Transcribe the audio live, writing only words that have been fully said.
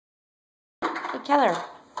Keller.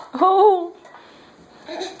 Oh.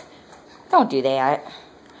 Don't do that.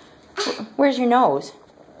 Where's your nose?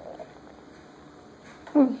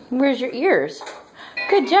 Where's your ears?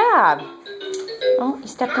 Good job. Oh, you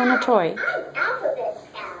stepped on a toy.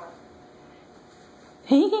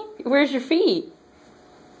 Where's your feet?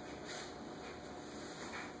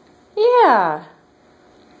 Yeah.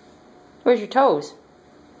 Where's your toes?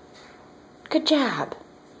 Good job.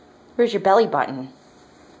 Where's your belly button?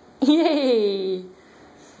 Yay.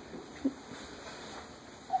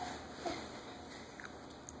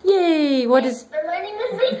 Yay. What does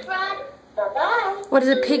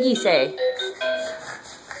a piggy say?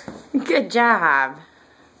 Good job.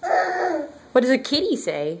 What does a kitty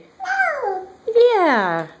say?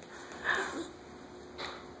 Yeah.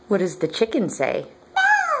 What does the chicken say?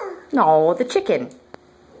 No, the chicken.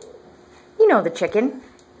 You know the chicken.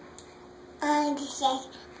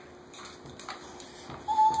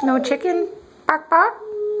 No chicken? Bark, bark?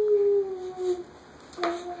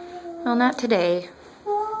 Well, not today.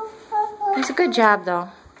 It's a good job, though.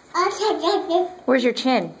 Where's your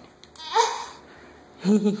chin?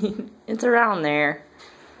 It's around there.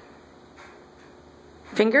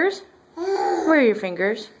 Fingers? Where are your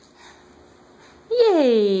fingers?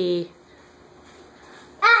 Yay!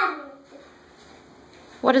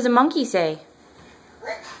 What does a monkey say?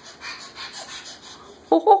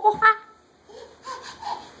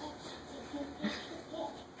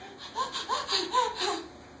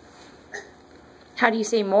 How do you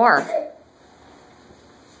say more?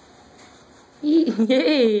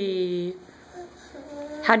 Yay!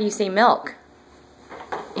 How do you say milk?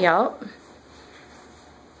 Yup.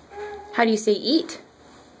 How do you say eat?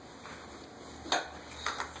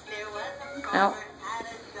 Oh.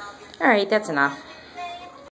 Alright, that's enough.